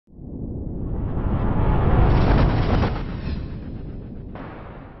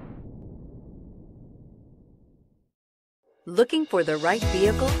Looking for the right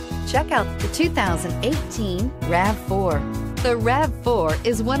vehicle? Check out the 2018 RAV4. The RAV4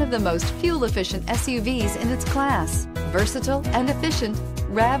 is one of the most fuel-efficient SUVs in its class. Versatile and efficient,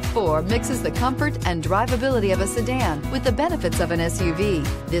 RAV4 mixes the comfort and drivability of a sedan with the benefits of an SUV.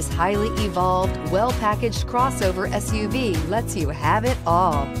 This highly evolved, well-packaged crossover SUV lets you have it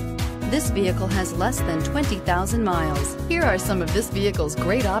all. This vehicle has less than 20,000 miles. Here are some of this vehicle's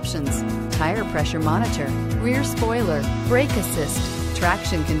great options: tire pressure monitor, rear spoiler, brake assist,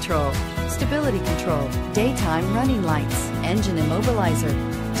 traction control, stability control, daytime running lights, engine immobilizer,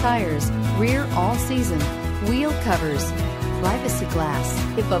 tires, rear all-season, wheel covers, privacy glass.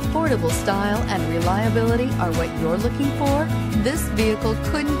 If affordable style and reliability are what you're looking for, this vehicle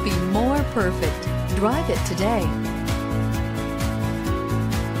couldn't be more perfect. Drive it today.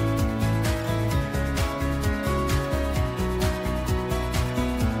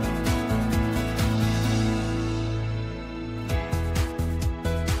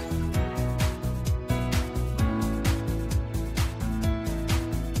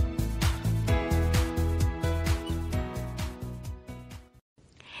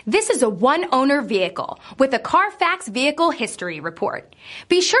 This is a one-owner vehicle with a CARFAX Vehicle History Report.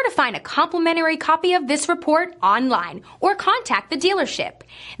 Be sure to find a complimentary copy of this report online or contact the dealership.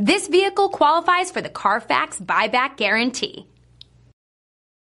 This vehicle qualifies for the CARFAX Buyback Guarantee.